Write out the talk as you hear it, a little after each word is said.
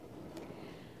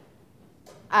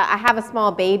I have a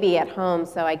small baby at home,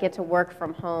 so I get to work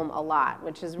from home a lot,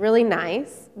 which is really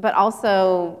nice, but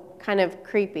also kind of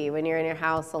creepy when you're in your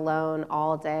house alone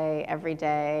all day, every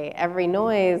day. Every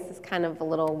noise is kind of a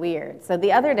little weird. So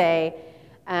the other day,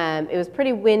 it was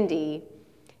pretty windy,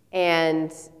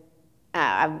 and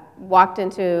I walked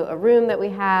into a room that we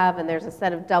have, and there's a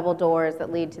set of double doors that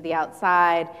lead to the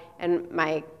outside, and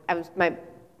my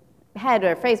head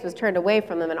or face was turned away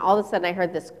from them, and all of a sudden I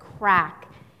heard this crack,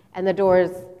 and the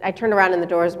doors, I turned around and the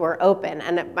doors were open,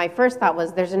 and my first thought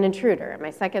was, there's an intruder. And my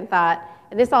second thought,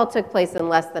 and this all took place in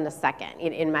less than a second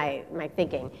in my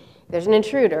thinking, there's an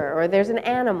intruder, or there's an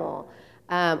animal.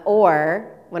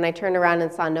 Or when I turned around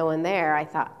and saw no one there, I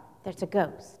thought, there's a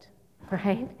ghost,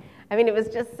 right? I mean, it was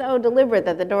just so deliberate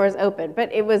that the doors opened,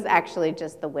 but it was actually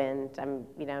just the wind. I'm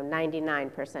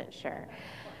 99% sure.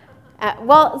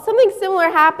 Well, something similar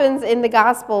happens in the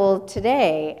gospel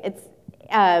today.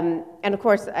 And of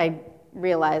course, I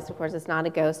realized, of course, it's not a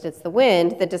ghost, it's the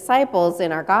wind. The disciples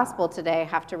in our gospel today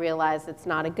have to realize it's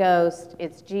not a ghost,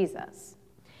 it's Jesus.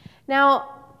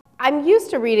 Now, I'm used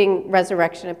to reading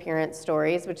resurrection appearance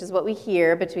stories, which is what we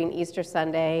hear between Easter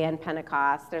Sunday and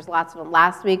Pentecost. There's lots of them.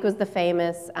 Last week was the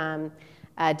famous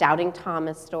Doubting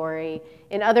Thomas story.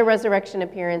 In other resurrection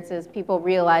appearances, people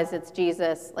realize it's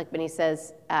Jesus, like when he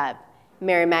says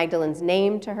Mary Magdalene's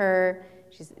name to her.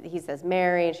 He says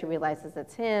Mary, and she realizes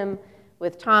it's him.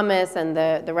 With Thomas and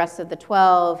the rest of the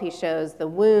 12, he shows the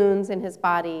wounds in his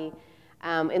body.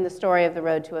 In the story of the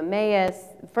road to Emmaus,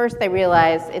 first they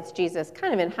realize it's Jesus,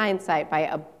 kind of in hindsight, by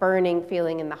a burning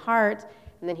feeling in the heart,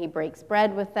 and then he breaks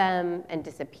bread with them and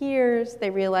disappears. They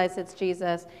realize it's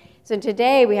Jesus. So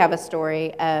today we have a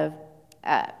story of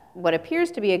what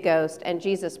appears to be a ghost, and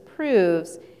Jesus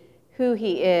proves who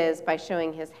he is by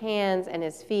showing his hands and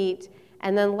his feet,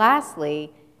 and then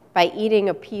lastly, by eating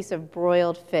a piece of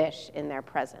broiled fish in their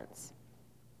presence.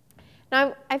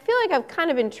 Now, I feel like I've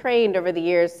kind of been trained over the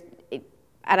years,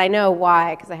 and I know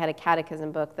why, because I had a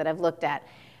catechism book that I've looked at,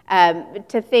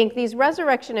 to think these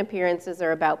resurrection appearances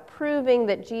are about proving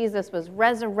that Jesus was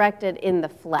resurrected in the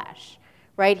flesh,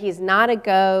 right? He's not a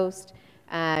ghost.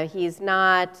 He's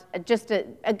not just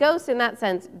a ghost in that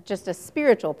sense, just a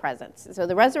spiritual presence. So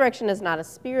the resurrection is not a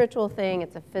spiritual thing,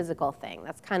 it's a physical thing.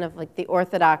 That's kind of like the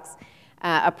Orthodox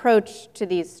approach to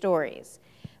these stories.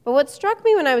 But what struck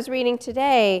me when I was reading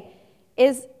today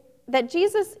is that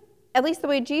Jesus, at least the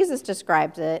way Jesus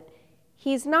describes it,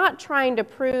 he's not trying to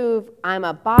prove I'm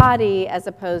a body as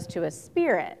opposed to a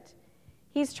spirit.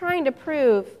 He's trying to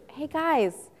prove, hey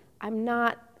guys, I'm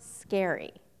not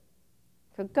scary.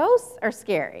 So ghosts are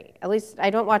scary. At least I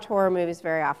don't watch horror movies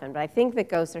very often, but I think that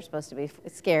ghosts are supposed to be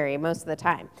scary most of the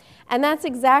time. And that's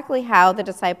exactly how the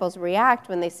disciples react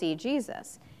when they see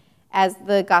Jesus. As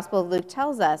the Gospel of Luke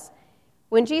tells us,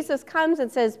 when Jesus comes and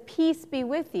says, peace be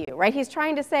with you, right? He's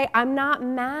trying to say, I'm not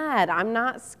mad, I'm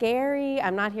not scary,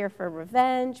 I'm not here for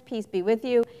revenge, peace be with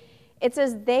you. It's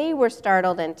as they were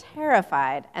startled and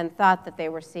terrified and thought that they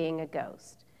were seeing a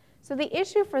ghost. So the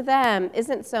issue for them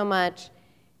isn't so much,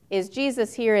 is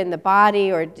Jesus here in the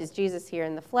body or is Jesus here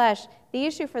in the flesh? The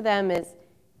issue for them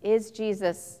is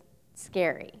Jesus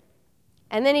scary?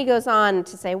 And then he goes on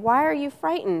to say, why are you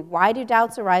frightened? Why do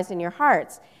doubts arise in your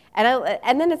hearts?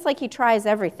 And then it's like he tries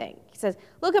everything. He says,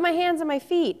 look at my hands and my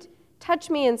feet. Touch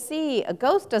me and see. A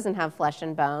ghost doesn't have flesh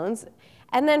and bones.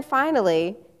 And then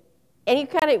finally, and you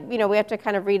kind of, we have to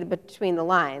kind of read between the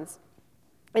lines.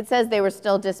 It says they were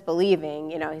still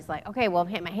disbelieving. He's like, okay, well,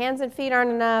 my hands and feet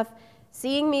aren't enough.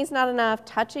 Seeing me is not enough.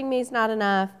 Touching me is not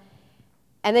enough.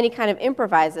 And then he kind of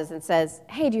improvises and says,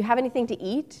 hey, do you have anything to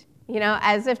eat?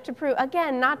 As if to prove,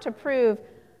 again, not to prove,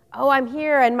 oh, I'm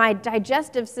here and my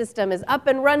digestive system is up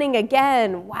and running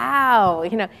again. Wow.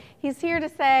 He's here to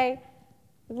say,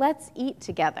 let's eat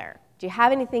together. Do you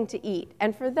have anything to eat?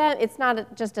 And for them, it's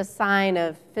not just a sign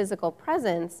of physical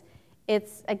presence.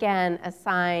 It's, again, a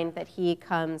sign that he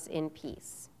comes in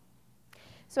peace.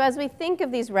 So as we think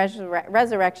of these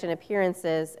resurrection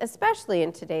appearances, especially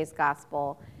in today's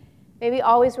gospel, maybe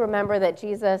always remember that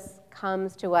Jesus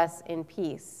comes to us in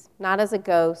peace, not as a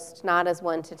ghost, not as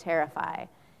one to terrify.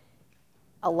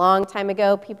 A long time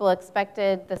ago, people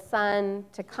expected the Son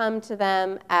to come to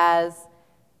them as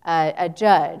a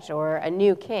judge or a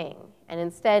new king, and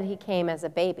instead he came as a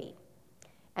baby.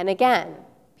 And again,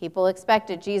 people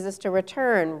expected Jesus to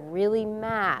return really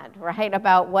mad, right,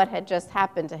 about what had just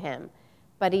happened to him.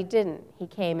 But he didn't. He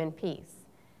came in peace.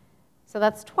 So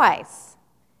that's twice.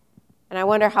 And I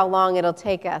wonder how long it'll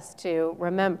take us to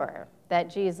remember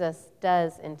that Jesus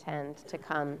does intend to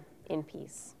come in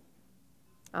peace.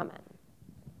 Amen.